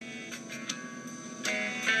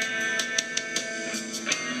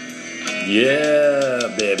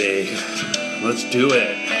Yeah, baby. Let's do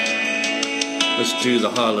it. Let's do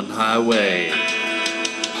the Harland Highway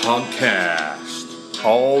podcast.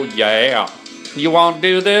 Oh, yeah. You want to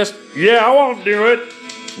do this? Yeah, I want to do it.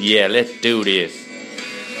 Yeah, let's do this.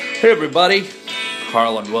 Hey, everybody.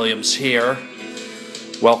 Harland Williams here.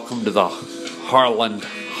 Welcome to the Harland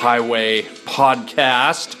Highway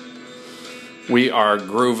podcast. We are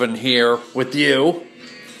grooving here with you,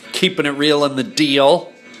 keeping it real in the deal,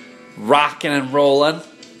 rocking and rolling,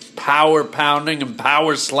 power pounding and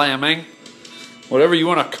power slamming. Whatever you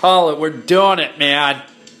want to call it, we're doing it, man.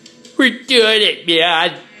 We're doing it,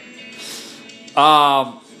 man.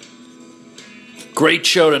 Great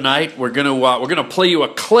show tonight. We're gonna play you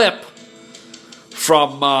a clip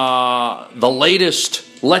from the latest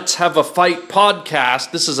Let's Have a Fight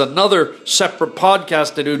podcast. This is another separate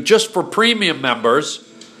podcast I do just for premium members,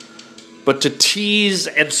 but to tease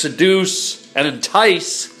and seduce and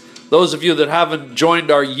entice those of you that haven't joined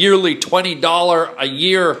our yearly $20 a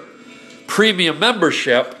year premium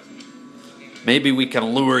membership. Maybe we can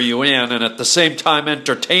lure you in and at the same time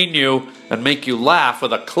entertain you and make you laugh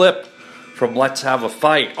with a clip from Let's Have a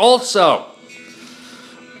Fight. Also,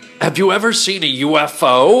 have you ever seen a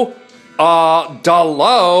UFO?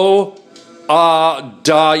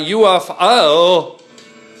 UFO.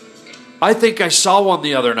 I think I saw one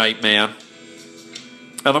the other night, man.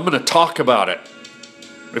 And I'm going to talk about it.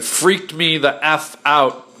 It freaked me the F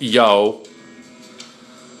out, yo.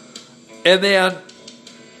 And then,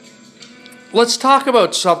 let's talk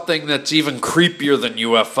about something that's even creepier than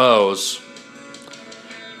UFOs.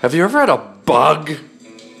 Have you ever had a bug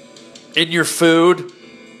in your food?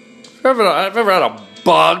 Have you ever had a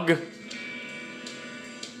bug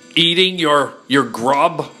eating your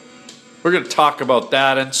grub? We're going to talk about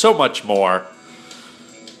that and so much more,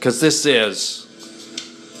 because this is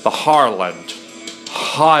the Harland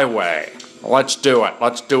Highway. Let's do it.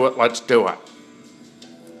 Let's do it. Let's do it.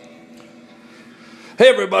 Hey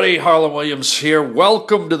everybody, Harland Williams here.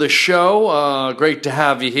 Welcome to the show. Great to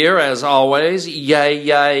have you here as always. Yay,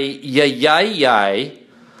 yay, yay, yay, yay.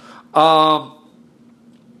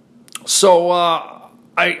 So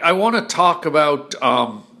I want to talk about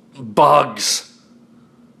bugs.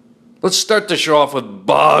 Let's start the show off with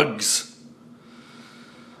bugs.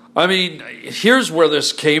 I mean, here's where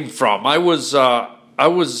this came from. I was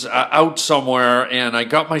out somewhere and I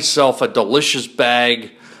got myself a delicious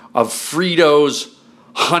bag of Fritos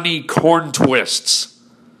honey corn twists.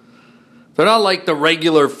 They're not like the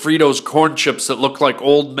regular Fritos corn chips that look like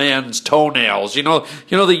old man's toenails. You know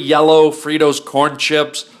the yellow Fritos corn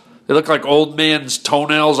chips? They look like old man's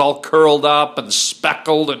toenails all curled up and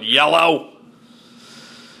speckled and yellow.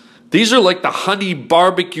 These are like the honey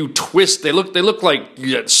barbecue twist. They look like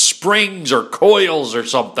springs or coils or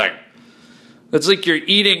something. It's like you're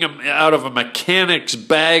eating them out of a mechanic's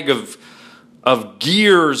bag of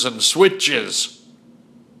gears and switches.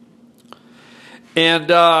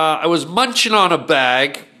 And I was munching on a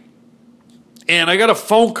bag, and I got a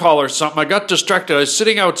phone call or something. I got distracted. I was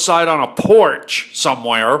sitting outside on a porch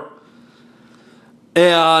somewhere,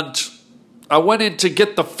 and I went in to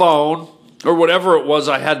get the phone, or whatever it was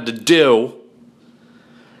I had to do,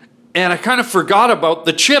 and I kind of forgot about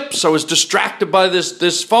the chips. I was distracted by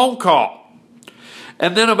this phone call.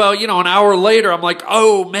 And then about, an hour later, I'm like,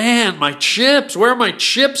 oh man, my chips, where are my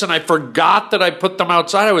chips? And I forgot that I put them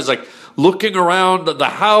outside. I was like looking around the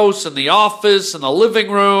house and the office and the living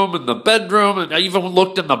room and the bedroom. And I even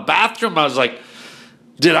looked in the bathroom. I was like,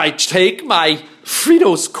 did I take my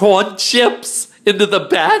Fritos corn chips into the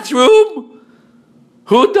bathroom?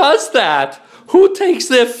 Who does that? Who takes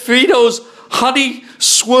their Fritos honey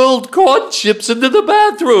swirled corn chips into the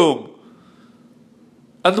bathroom?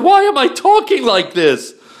 And why am I talking like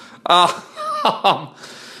this?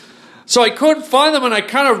 So I couldn't find them, and I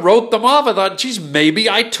kind of wrote them off. I thought, geez, maybe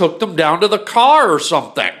I took them down to the car or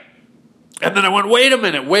something. And then I went, wait a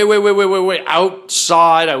minute, wait.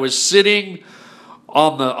 Outside, I was sitting in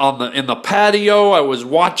the patio. I was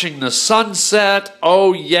watching the sunset.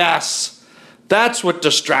 Oh yes, that's what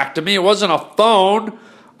distracted me. It wasn't a phone.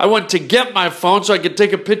 I went to get my phone so I could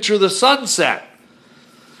take a picture of the sunset.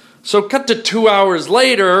 So cut to 2 hours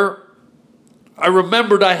later, I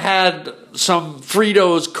remembered I had some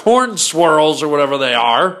Fritos corn swirls or whatever they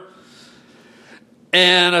are.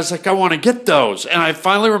 And I was like, I want to get those. And I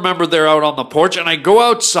finally remembered they're out on the porch. And I go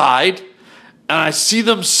outside and I see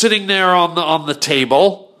them sitting there on the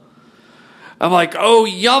table. I'm like, oh,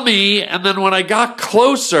 yummy. And then when I got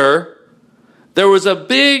closer, there was a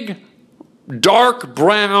big, dark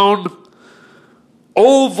brown,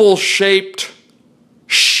 oval-shaped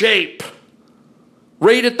shape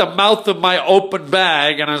right at the mouth of my open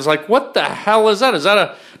bag, and I was like, what the hell is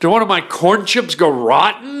that? Did one of my corn chips go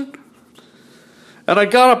rotten? And I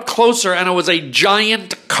got up closer, and it was a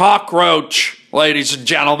giant cockroach, ladies and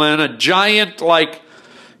gentlemen. A giant,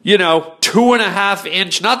 2.5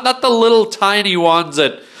 inch, not the little tiny ones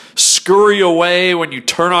that scurry away when you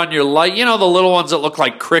turn on your light. You know, the little ones that look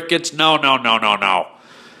like crickets? No.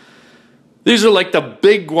 These are like the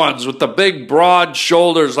big ones with the big broad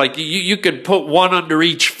shoulders. Like you could put one under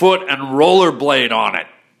each foot and rollerblade on it.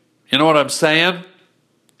 You know what I'm saying?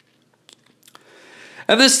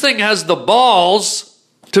 And this thing has the balls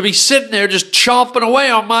to be sitting there just chomping away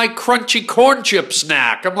on my crunchy corn chip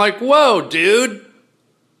snack. I'm like, whoa, dude.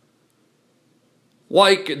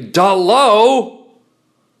 Like, Dalo,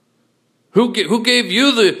 who gave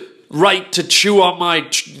you the right to chew on my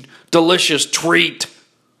delicious treat?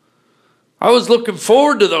 I was looking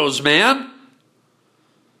forward to those, man.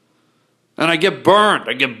 And I get burned.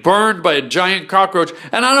 I get burned by a giant cockroach.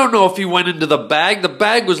 And I don't know if he went into the bag. The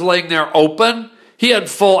bag was laying there open. He had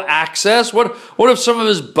full access. What if some of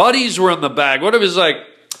his buddies were in the bag? What if he's like,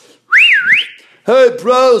 hey,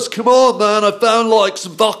 bros, come on, man. I found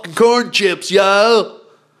some fucking corn chips, yo.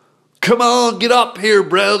 Come on, get up here,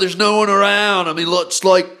 bro. There's no one around. I mean, let's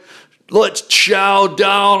chow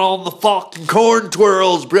down on the fucking corn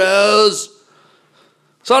twirls, bros.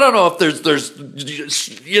 So I don't know if there's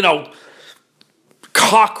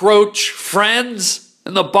cockroach friends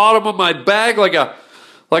in the bottom of my bag, like a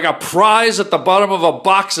prize at the bottom of a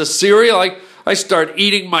box of cereal. I start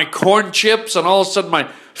eating my corn chips, and all of a sudden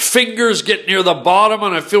my fingers get near the bottom,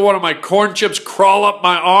 and I feel one of my corn chips crawl up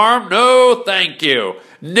my arm. No, thank you.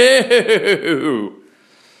 No.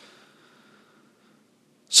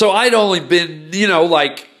 So I'd only been,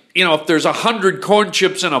 if there's 100 corn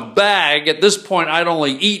chips in a bag, at this point I'd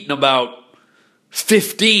only eaten about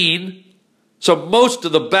 15. So most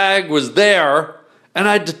of the bag was there, and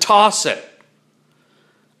I had to toss it.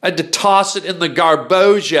 I had to toss it in the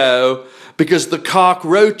garbojo because the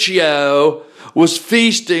cockroachio was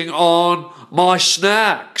feasting on my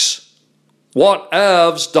snacks. What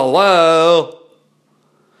evs, Dalo?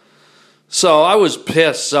 So I was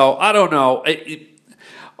pissed. So I don't know.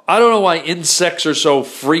 I don't know why insects are so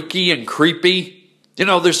freaky and creepy. You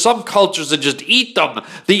know, there's some cultures that just eat them.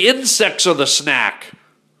 The insects are the snack.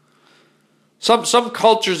 Some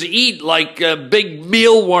cultures eat big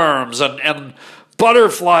mealworms and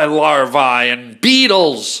butterfly larvae and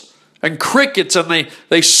beetles and crickets, and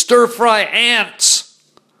they stir fry ants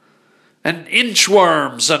and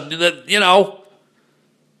inchworms and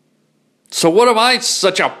So what am I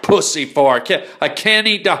such a pussy for? I can't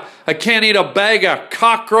eat a bag of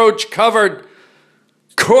cockroach covered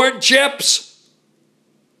corn chips.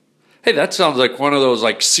 Hey, that sounds like one of those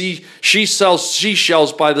she sells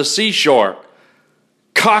seashells by the seashore.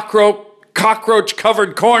 Cockroach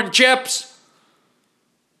covered corn chips.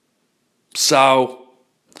 So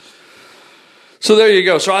there you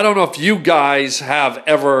go. So I don't know if you guys have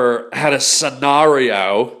ever had a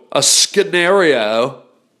scenario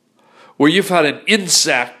where you've had an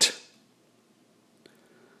insect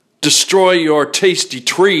destroy your tasty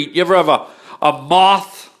treat. You ever have a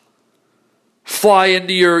moth fly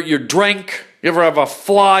into your drink? You ever have a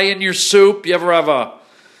fly in your soup? You ever have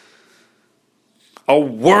a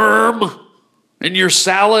worm in your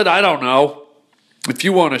salad? I don't know. If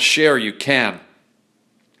you want to share, you can.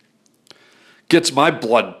 Gets my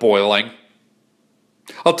blood boiling.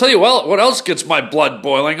 I'll tell you what else gets my blood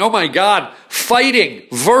boiling. Oh my God. Fighting.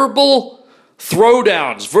 Verbal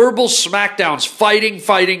throwdowns. Verbal smackdowns.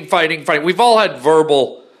 Fighting. We've all had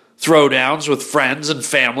verbal throwdowns with friends and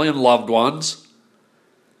family and loved ones.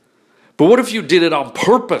 But what if you did it on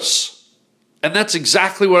purpose? And that's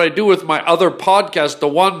exactly what I do with my other podcast, the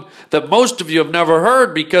one that most of you have never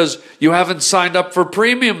heard because you haven't signed up for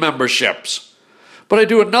premium memberships. But I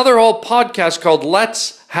do another whole podcast called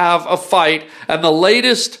Let's Have a Fight. And the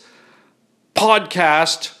latest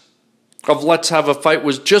podcast of Let's Have a Fight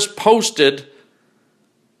was just posted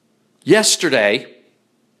yesterday.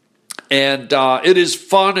 And it is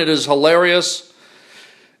fun. It is hilarious.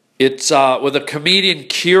 It's with a comedian,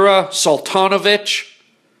 Kira Sultanovich.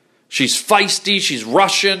 She's feisty, she's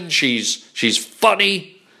Russian, she's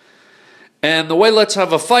funny. And the way Let's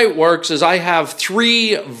Have a Fight works is I have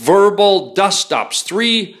 3 verbal dust-ups,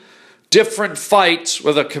 3 different fights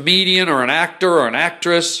with a comedian or an actor or an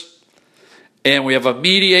actress. And we have a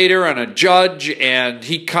mediator and a judge, and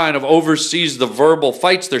he kind of oversees the verbal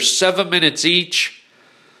fights. They're 7 minutes each.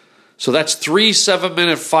 So that's 3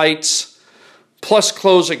 7-minute fights, plus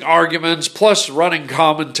closing arguments, plus running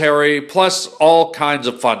commentary, plus all kinds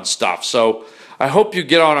of fun stuff. So I hope you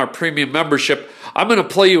get on our premium membership. I'm going to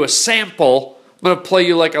play you a sample. I'm going to play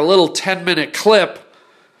you like a little 10-minute clip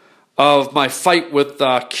of my fight with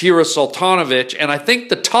Kira Sultanovich. And I think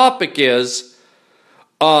the topic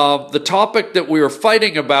that we were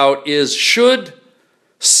fighting about is, should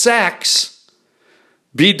sex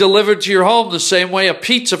be delivered to your home the same way a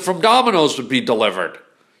pizza from Domino's would be delivered?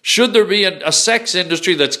 Should there be a sex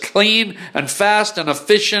industry that's clean and fast and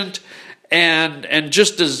efficient and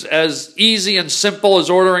just as easy and simple as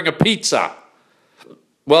ordering a pizza?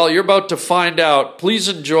 Well, you're about to find out. Please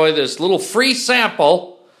enjoy this little free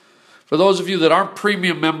sample for those of you that aren't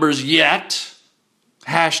premium members yet.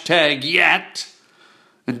 #yet.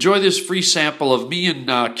 Enjoy this free sample of me and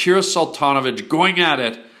Kira Sultanovich going at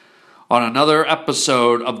it on another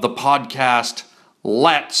episode of the podcast,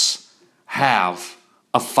 Let's Have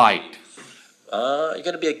a Fight. You're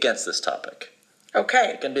going to be against this topic. Okay.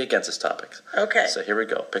 You're going to be against this topic. Okay. So here we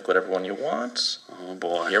go. Pick whatever one you want. Oh,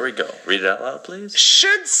 boy. Here we go. Read it out loud, please.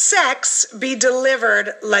 Should sex be delivered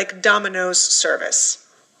like Domino's service?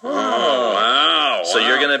 Oh, wow. So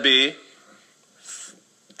you're going to be...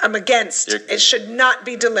 I'm against. It should not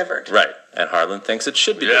be delivered. Right. And Harland thinks it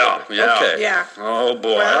should be delivered. Yeah. Okay. Yeah. Oh,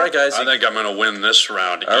 boy. Well, all right, guys. I think I'm going to win this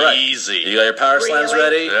round. All right. Easy. You got your power slams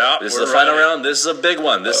ready? Yeah, This is the final round. This is a big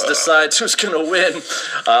one. This decides who's going to win.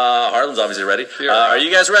 Harland's obviously ready. Are you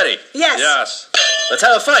guys ready? Yes. Yes. Let's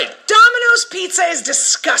have a fight. Domino's pizza is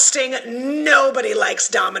disgusting. Nobody likes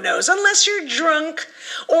Domino's unless you're drunk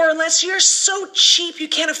or unless you're so cheap you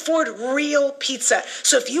can't afford real pizza.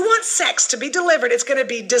 So if you want sex to be delivered, it's going to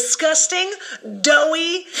be disgusting,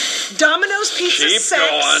 doughy, Domino's pizza Keep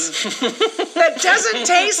sex that doesn't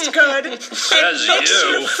taste good and makes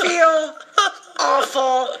you feel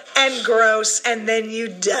awful and gross, and then you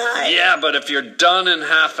die. Yeah, but if you're done in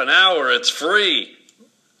half an hour, it's free.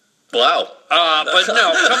 Wow. But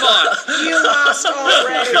no, come on. You lost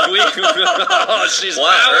already. Oh, she's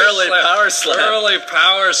Power slam. Early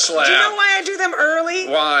power slam. Do you know why I do them early?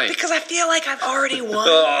 Why? Because I feel like I've already won.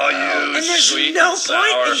 Oh, you and there's sweet no and sour.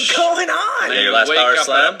 point in going on. Your You last wake power up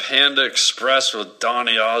slam? at a Panda Express with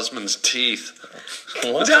Donny Osmond's teeth.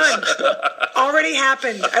 Done. Already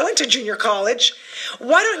happened. I went to junior college.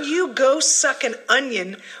 Why don't you go suck an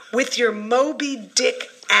onion with your Moby Dick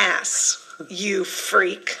ass? You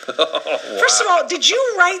freak. First of all, did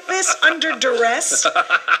you write this under duress?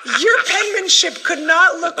 Your penmanship could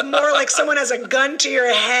not look more like someone has a gun to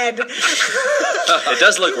your head. It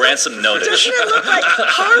does look ransom notice. Doesn't it look like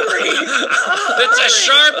hurry? It's a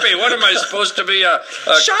Sharpie. What am I supposed to be?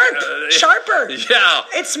 Sharper. Yeah.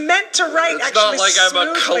 It's meant to write It's actually not like I'm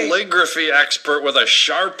a smoothly. calligraphy expert with a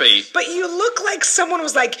Sharpie. But you look like someone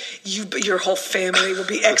was like, your whole family will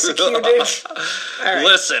be executed. All right.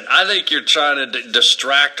 Listen, I think you're trying to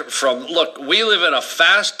distract from... Look, we live in a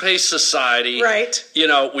fast-paced society. Right. You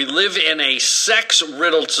know, we live in a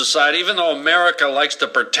sex-riddled society, even though America likes to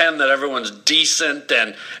pretend that everyone's decent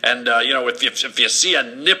and you know, if you see a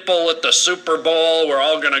nipple at the Super Bowl, we're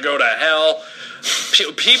all going to go to hell.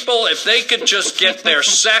 People, if they could just get their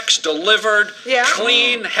sex delivered,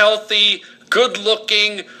 clean, healthy,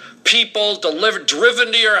 good-looking people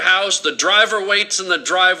driven to your house, the driver waits in the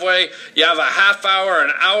driveway, you have a half hour,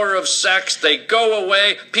 an hour of sex, they go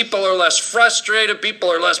away, people are less frustrated, people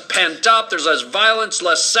are less pent up, there's less violence,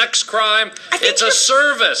 less sex crime. It's a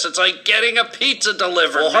service. It's like getting a pizza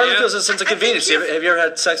delivered. Well, Harland feels a sense of convenience. Have you ever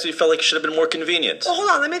had sex where you felt like it should have been more convenient? Well,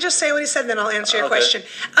 hold on. Let me just say what he said, then I'll answer your question.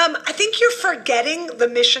 I think you're forgetting the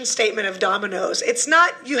mission statement of Domino's. It's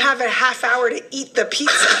not you have a half hour to eat the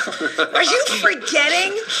pizza. Are you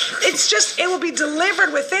forgetting? It's just, it will be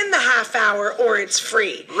delivered within the half hour or it's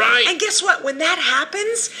free. Right. And guess what? When that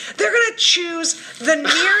happens, they're going to choose the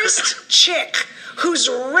nearest chick who's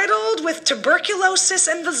riddled with tuberculosis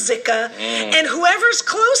and the Zika, and whoever's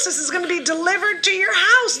closest is going to be delivered to your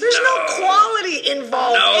house. There's no quality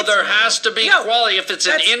involved. No, there has to be quality. If it's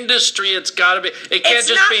an industry, it's got to be. It can't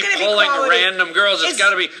just be pulling random girls. It's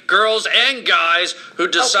got to be girls and guys who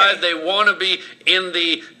decide they want to be in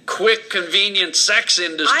the quick, convenient sex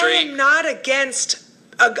industry. I am not against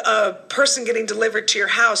a person getting delivered to your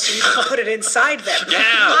house so you can put it inside them. Yeah.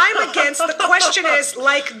 I'm against, the question is,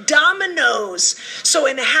 like Domino's, so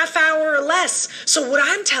in a half hour or less. So what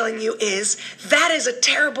I'm telling you is that is a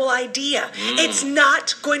terrible idea. It's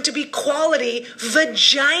not going to be quality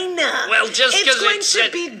vagina. Well, just because it's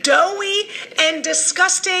going to be doughy and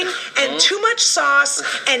disgusting and too much sauce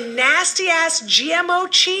and nasty-ass GMO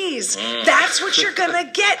cheese. That's what you're going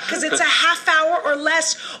to get because it's a half hour or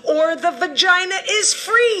less, or the vagina is free.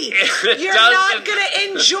 free. You're not going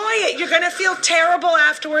to enjoy it. You're going to feel terrible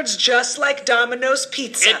afterwards, just like Domino's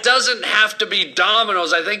Pizza. It doesn't have to be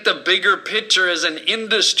Domino's. I think the bigger picture is an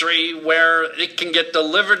industry where it can get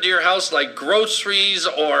delivered to your house like groceries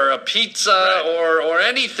or a pizza or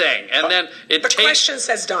anything. And then it takes... The question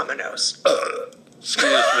says Domino's. Excuse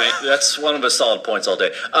me. That's one of the solid points all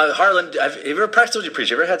day. Harland, have you ever practiced what you preach?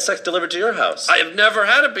 Have you ever had sex delivered to your house? I have never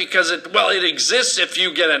had it because it exists if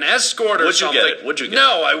you get an escort or something. Would you get it? Would you get it?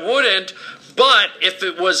 No, I wouldn't. But if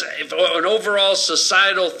it was an overall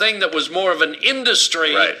societal thing that was more of an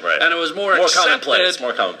industry, right. and it was more accepted,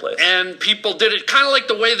 more commonplace, and people did it kind of like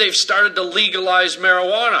the way they've started to legalize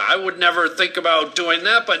marijuana. I would never think about doing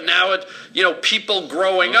that, but now people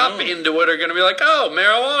growing up into it are going to be like, oh,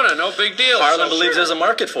 marijuana, no big deal. Harland believes there's a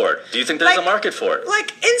market for it. Do you think there's a market for it?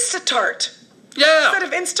 Like Instatart. Yeah. Instead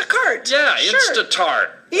of Instacart. Yeah, sure. Instatart.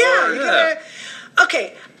 Yeah.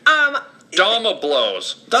 Okay. Dama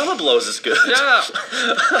blows. Dama blows is good. Yeah.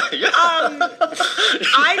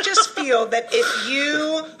 I just feel that if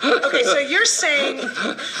you... Okay, so you're saying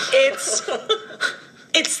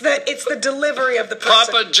it's the delivery of the person.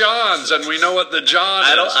 Papa John's, and we know what the John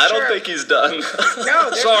is. I don't think he's done.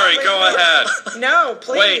 No. Sorry, go ahead. No,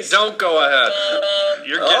 please. Wait, don't go ahead.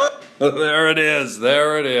 You're getting...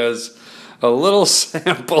 There it is. A little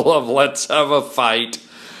sample of Let's Have a Fight.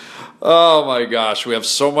 Oh my gosh, we have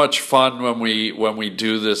so much fun when we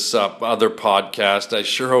do this other podcast. I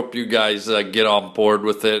sure hope you guys get on board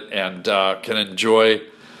with it and can enjoy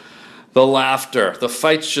the laughter. The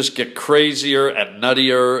fights just get crazier and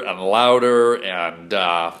nuttier and louder, and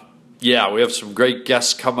we have some great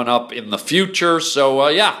guests coming up in the future. So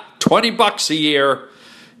 $20 a year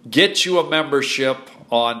gets you a membership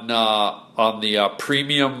on the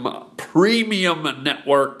premium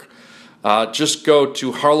network. Just go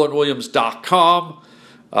to harlandwilliams.com,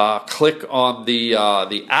 click on the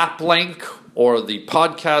app link or the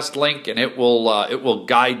podcast link, and it will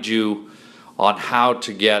guide you on how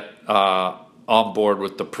to get on board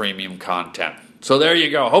with the premium content. So there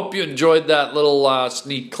you go. Hope you enjoyed that little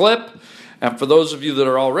sneak clip. And for those of you that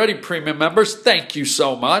are already premium members, thank you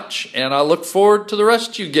so much. And I look forward to the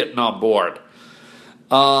rest of you getting on board.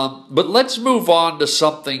 But let's move on to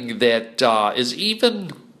something that is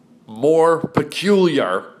even more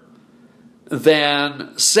peculiar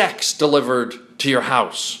than sex delivered to your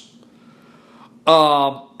house.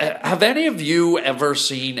 Have any of you ever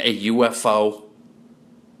seen a UFO?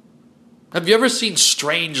 Have you ever seen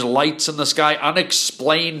strange lights in the sky,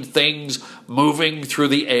 unexplained things moving through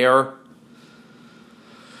the air?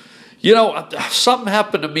 You know, something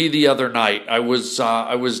happened to me the other night. I was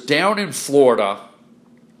down in Florida,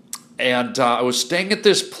 and I was staying at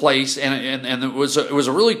this place, and it was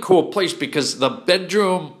a really cool place because the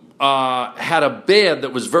bedroom had a bed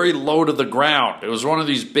that was very low to the ground. It was one of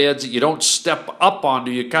these beds that you don't step up onto,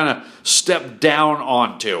 you kind of step down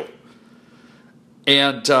onto.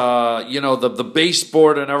 And, the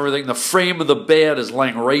baseboard and everything, the frame of the bed is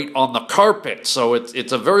laying right on the carpet. So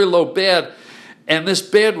it's a very low bed. And this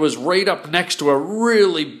bed was right up next to a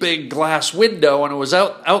really big glass window, and it was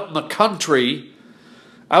out in the country,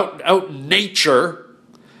 out in nature.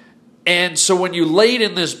 And so when you laid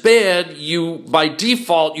in this bed, by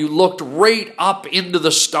default, you looked right up into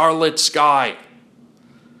the starlit sky.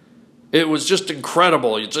 It was just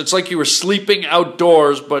incredible. It's like you were sleeping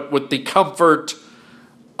outdoors, but with the comfort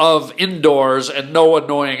of indoors and no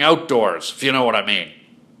annoying outdoors, if you know what I mean.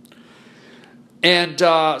 And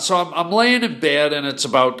so I'm laying in bed, and it's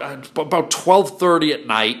about 12:30 at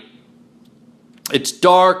night. It's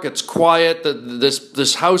dark. It's quiet.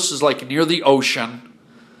 This house is like near the ocean.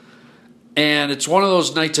 And it's one of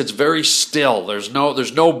those nights that's very still. There's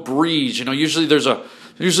no breeze. You know, usually there's a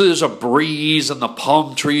breeze, and the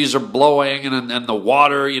palm trees are blowing, and the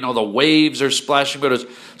water, the waves are splashing. But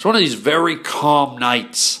it's one of these very calm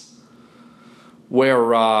nights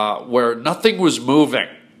where nothing was moving.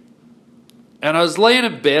 And I was laying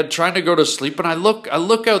in bed trying to go to sleep, and I look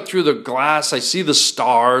out through the glass. I see the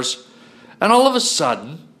stars, and all of a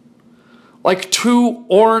sudden, like two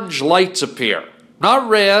orange lights appear. Not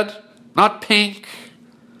red, not pink,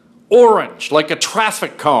 orange, like a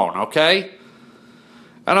traffic cone, okay?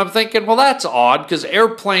 And I'm thinking, well, that's odd, because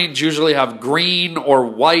airplanes usually have green or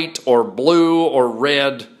white or blue or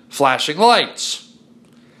red flashing lights.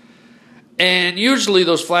 And usually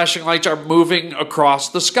those flashing lights are moving across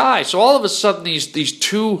the sky. So all of a sudden, these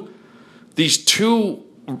two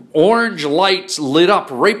orange lights lit up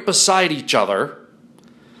right beside each other,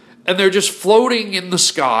 and they're just floating in the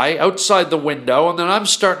sky outside the window. And then I'm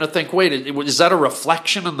starting to think, wait, is that a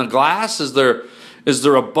reflection in the glass? Is there Is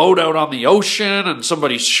there a boat out on the ocean and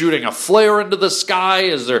somebody's shooting a flare into the sky?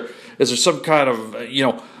 Is there some kind of,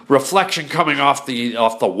 reflection coming off the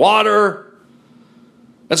water?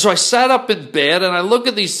 And so I sat up in bed and I look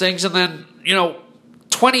at these things, and then,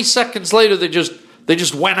 20 seconds later they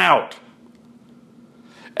just went out.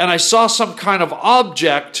 And I saw some kind of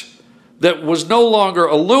object that was no longer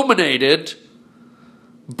illuminated,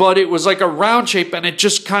 but it was like a round shape, and it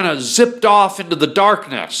just kind of zipped off into the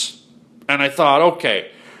darkness. And I thought,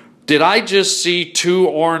 okay, did I just see 2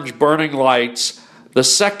 orange burning lights? The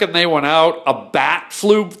second they went out, a bat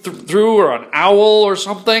flew through, or an owl or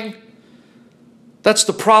something? That's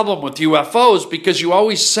the problem with UFOs, because you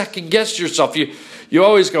always second guess yourself. You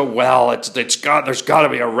always go, well, there's got to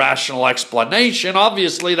be a rational explanation.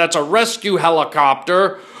 Obviously, that's a rescue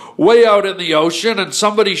helicopter way out in the ocean, and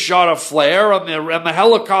somebody shot a flare, and the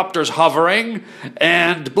helicopter's hovering,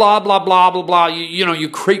 and blah, blah, blah, blah, blah. You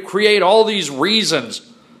create all these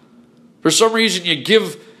reasons. For some reason, you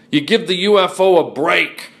give the UFO a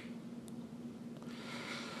break.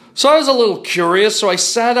 So I was a little curious, so I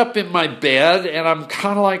sat up in my bed, and I'm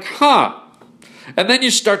kind of like, huh. And then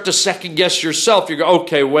you start to second guess yourself. You go,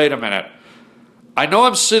 okay, wait a minute. I know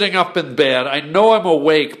I'm sitting up in bed. I know I'm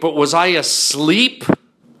awake, but was I asleep?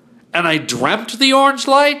 And I dreamt the orange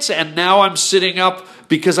lights, and now I'm sitting up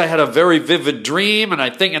because I had a very vivid dream, and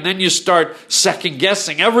then you start second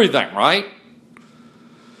guessing everything, right?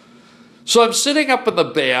 So I'm sitting up in the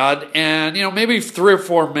bed, and maybe 3 or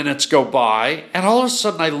 4 minutes go by, and all of a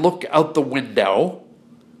sudden I look out the window,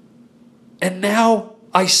 and now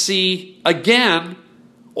I see again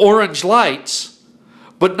orange lights,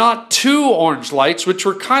 but not 2 orange lights, which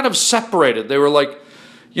were kind of separated. They were like,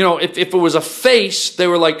 if it was a face, they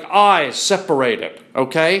were like eyes separated,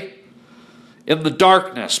 okay, in the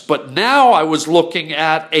darkness. But now I was looking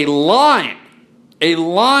at a line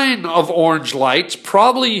of orange lights,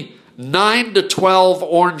 probably 9 to 12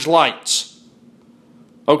 orange lights,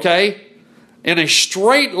 okay, in a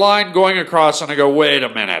straight line going across, and I go, wait a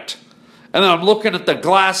minute. And then I'm looking at the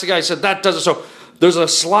glass. The guy said, that doesn't, so there's a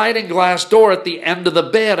sliding glass door at the end of the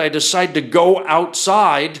bed. I decide to go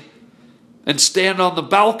outside and stand on the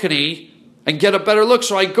balcony and get a better look.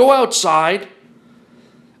 So I go outside,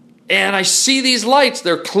 and I see these lights.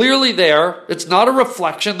 They're clearly there. It's not a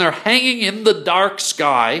reflection. They're hanging in the dark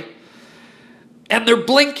sky, and they're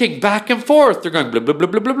blinking back and forth. They're going blah, blah, blah,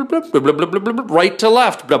 blah, blah, blah, blah, blah, blah, blah, blah, blah, right to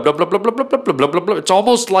left, blah, blah, blah, blah, blah, blah, blah, blah, blah, blah. It's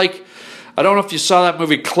almost like, I don't know if you saw that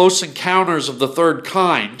movie, Close Encounters of the Third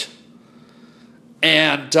Kind.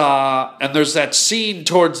 And there's that scene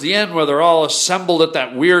towards the end where they're all assembled at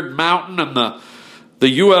that weird mountain, and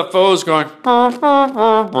the UFO's going,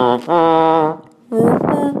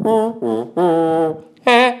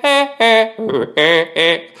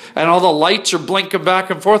 and all the lights are blinking back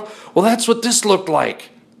and forth. Well, that's what this looked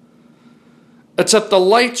like. Except the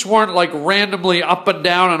lights weren't like randomly up and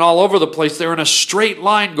down and all over the place. They were in a straight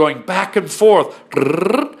line going back and forth.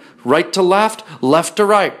 Right to left to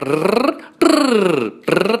right.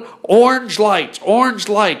 Orange lights.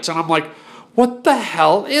 And I'm like, what the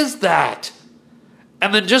hell is that?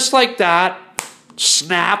 And then just like that,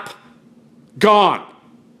 snap, gone.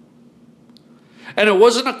 And it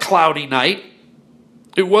wasn't a cloudy night.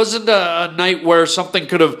 It wasn't a night where something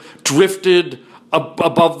could have drifted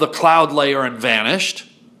above the cloud layer and vanished.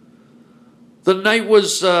 The night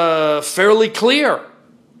was fairly clear.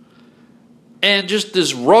 And just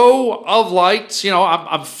this row of lights.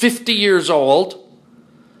 I'm 50 years old.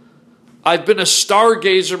 I've been a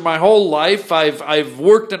stargazer my whole life. I've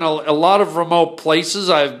worked in a lot of remote places.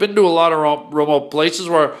 I've been to a lot of remote places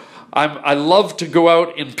where I love to go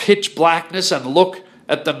out in pitch blackness and look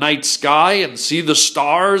at the night sky and see the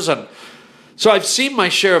stars. And so I've seen my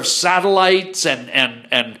share of satellites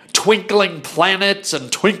and twinkling planets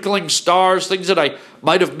and twinkling stars, things that I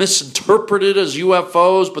might have misinterpreted as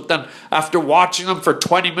UFOs, but then after watching them for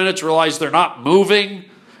 20 minutes realize they're not moving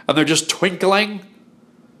and they're just twinkling.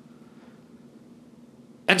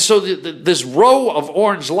 And so this row of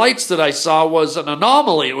orange lights that I saw was an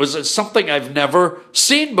anomaly. It was something I've never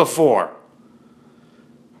seen before.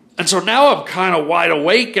 And so now I'm kind of wide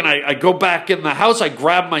awake, and I go back in the house. I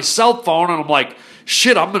grab my cell phone, and I'm like,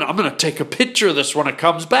 shit, I'm gonna take a picture of this when it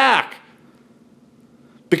comes back.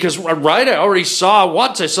 Because, right, I already saw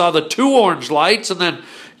once. I saw the 2 orange lights, and then,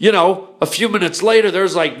 a few minutes later,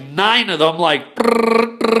 there's like 9 of them, like,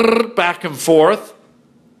 back and forth.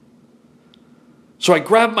 So I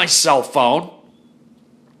grab my cell phone,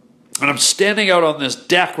 and I'm standing out on this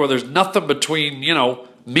deck where there's nothing between,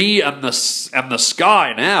 me and the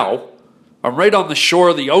sky now. I'm right on the shore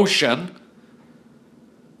of the ocean.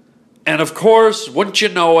 And of course, wouldn't you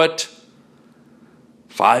know it,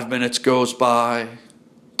 5 minutes goes by,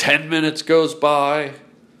 10 minutes goes by,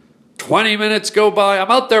 20 minutes go by.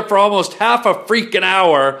 I'm out there for almost half a freaking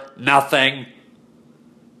hour, nothing.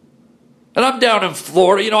 And I'm down in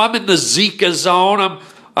Florida, you know, I'm in the Zika zone.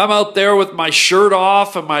 I'm out there with my shirt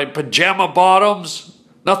off and my pajama bottoms,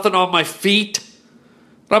 nothing on my feet.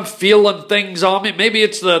 And I'm feeling things on me. Maybe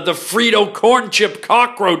it's the Frito corn chip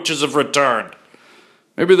cockroaches have returned.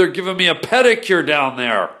 Maybe they're giving me a pedicure down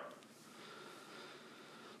there.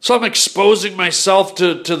 So I'm exposing myself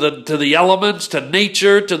to the elements, to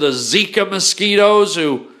nature, to the Zika mosquitoes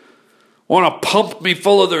who want to pump me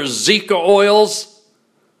full of their Zika oils,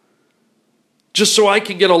 just so I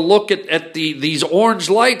can get a look at these orange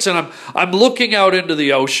lights. And I'm looking out into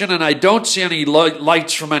the ocean, and I don't see any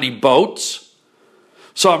lights from any boats.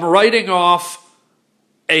 So I'm writing off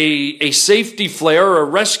a safety flare or a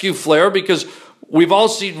rescue flare, because we've all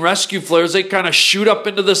seen rescue flares. They kind of shoot up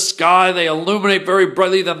into the sky, they illuminate very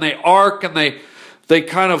brightly, then they arc, and they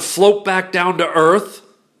kind of float back down to earth.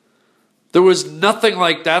 There was nothing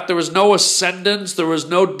like that. There was no ascendance. There was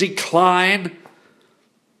no decline.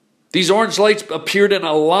 These orange lights appeared in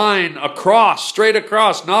a line across, straight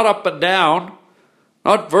across, not up and down,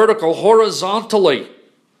 not vertical, horizontally.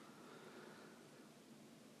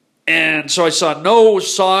 And so I saw no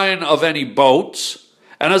sign of any boats.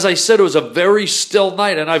 And as I said, it was a very still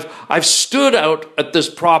night. And I've stood out at this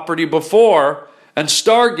property before and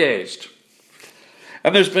stargazed.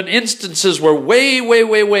 And there's been instances where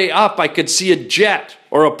way up I could see a jet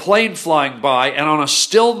or a plane flying by. And on a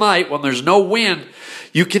still night when there's no wind,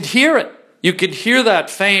 you can hear it. You can hear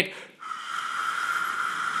that faint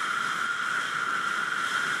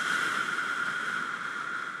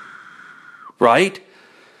right?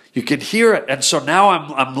 You can hear it. And so now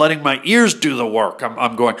I'm letting my ears do the work.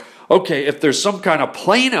 I'm going, okay, if there's some kind of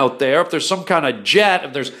plane out there, if there's some kind of jet,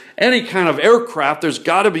 if there's any kind of aircraft, there's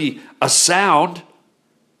got to be a sound.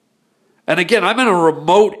 And again, I'm in a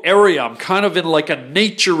remote area. I'm kind of in like a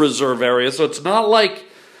nature reserve area. So it's not like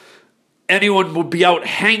anyone would be out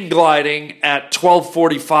hang gliding at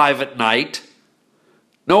 12:45 at night.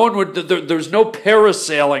 No one would. There's no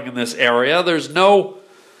parasailing in this area. There's no,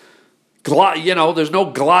 there's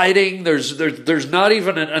no gliding. There's not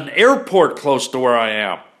even an airport close to where I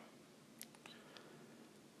am.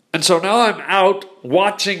 And so now I'm out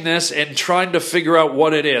watching this and trying to figure out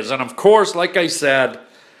what it is. And of course, like I said,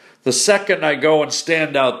 the second I go and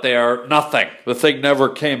stand out there, nothing. The thing never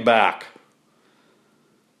came back.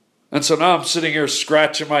 And so now I'm sitting here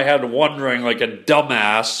scratching my head, wondering like a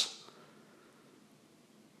dumbass,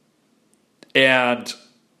 and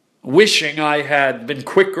wishing I had been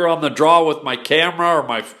quicker on the draw with my camera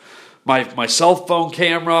or my cell phone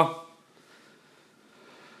camera.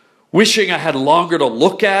 Wishing I had longer to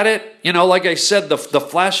look at it. You know, like I said, the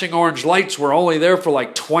flashing orange lights were only there for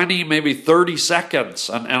like 20, maybe 30 seconds.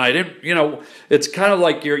 And I didn't, it's kind of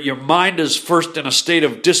like your mind is first in a state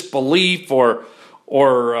of disbelief, or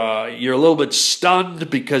you're a little bit stunned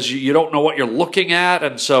because you don't know what you're looking at.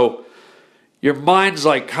 And so your mind's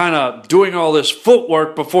like kind of doing all this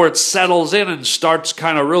footwork before it settles in and starts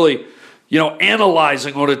kind of really,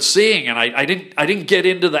 analyzing what it's seeing. And I didn't get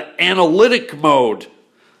into the analytic mode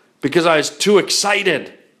because I was too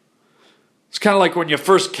excited. It's kind of like when you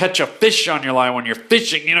first catch a fish on your line. When you're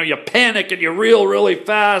fishing, you panic and you reel really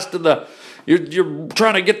fast, and you're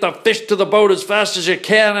trying to get the fish to the boat as fast as you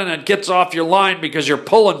can, and it gets off your line because you're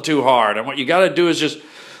pulling too hard. And what you got to do is just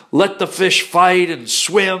let the fish fight and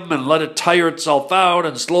swim and let it tire itself out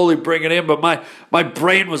and slowly bring it in. But my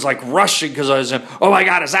brain was like rushing because I was in, oh my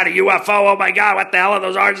God, is that a UFO? Oh my God, what the hell are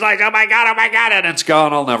those orange lights? Oh my God, and it's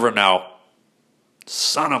gone. I'll never know.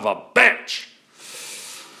 Son of a bitch.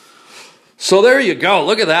 So there you go.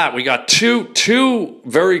 Look at that. We got two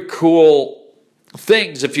very cool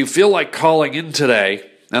things. If you feel like calling in today,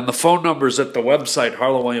 and the phone number's at the website,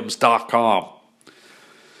 harlandwilliams.com.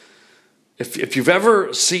 If you've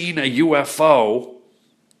ever seen a UFO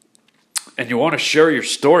and you want to share your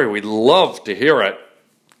story, we'd love to hear it.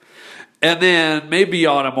 And then maybe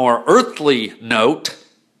on a more earthly note,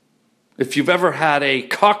 if you've ever had a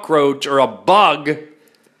cockroach or a bug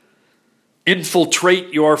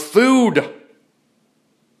infiltrate your food,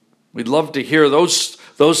 we'd love to hear those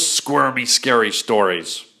squirmy, scary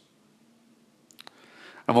stories.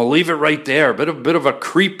 And we'll leave it right there. Bit of a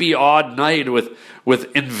creepy, odd night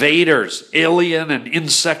with invaders, alien and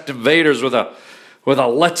insect invaders, with a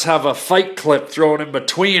let's have a fight clip thrown in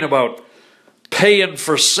between about paying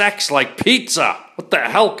for sex like pizza. What the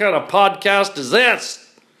hell kind of podcast is this?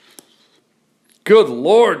 Good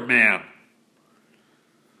Lord, man.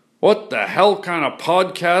 What the hell kind of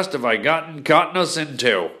podcast have I gotten us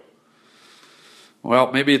into?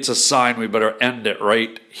 Well, maybe it's a sign we better end it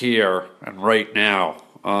right here and right now.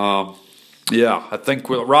 Yeah, I think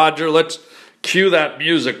Roger, let's cue that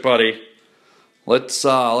music, buddy. Let's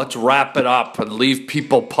wrap it up and leave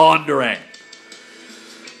people pondering.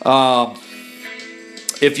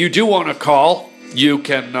 If you do want to call, you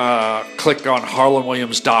can click on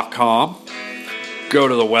harlandwilliams.com, go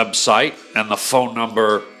to the website, and the phone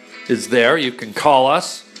number is there. You can call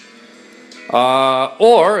us.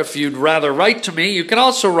 Or if you'd rather write to me, you can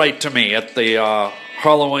also write to me at the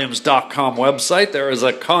harlandwilliams.com website. There is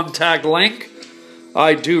a contact link.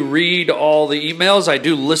 I do read all the emails. I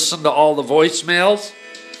do listen to all the voicemails.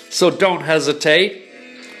 So don't hesitate.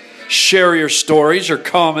 Share your stories, your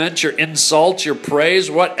comments, your insults, your praise,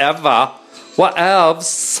 whatever.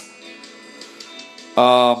 Whatevs.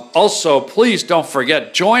 Also, please don't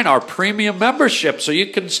forget, join our premium membership so you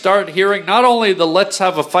can start hearing not only the Let's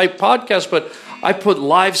Have a Fight podcast, but I put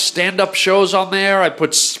live stand-up shows on there. I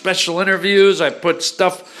put special interviews. I put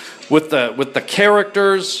stuff with the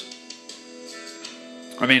characters.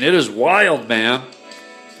 I mean, it is wild, man.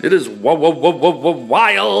 It is wild.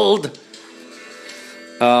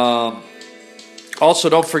 Also,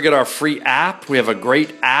 don't forget our free app. We have a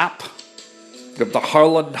great app. We have the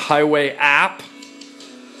Harland Highway app,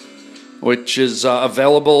 which is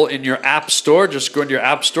available in your app store. Just go into your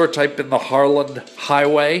app store, type in the Harland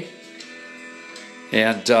Highway,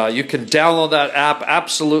 and you can download that app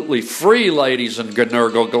absolutely free, ladies and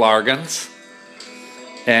Gnurgle-glargans.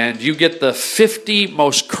 And you get the 50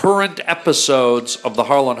 most current episodes of the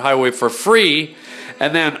Harland Highway for free.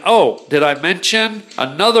 And then, oh, did I mention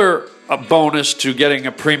another bonus to getting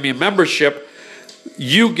a premium membership?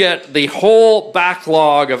 You get the whole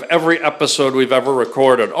backlog of every episode we've ever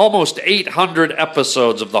recorded. Almost 800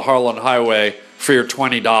 episodes of the Harland Highway for your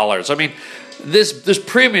 $20. I mean, this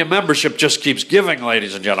premium membership just keeps giving,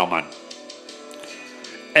 ladies and gentlemen.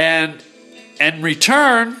 And in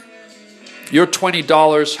return, your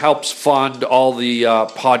 $20 helps fund all the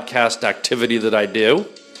podcast activity that I do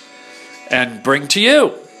and bring to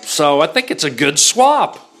you. So I think it's a good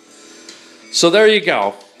swap. So there you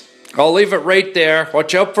go. I'll leave it right there.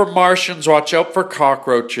 Watch out for Martians. Watch out for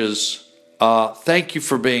cockroaches. Thank you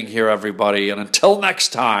for being here, everybody. And until next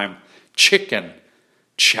time, chicken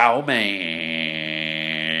chow mein,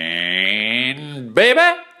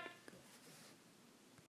 baby.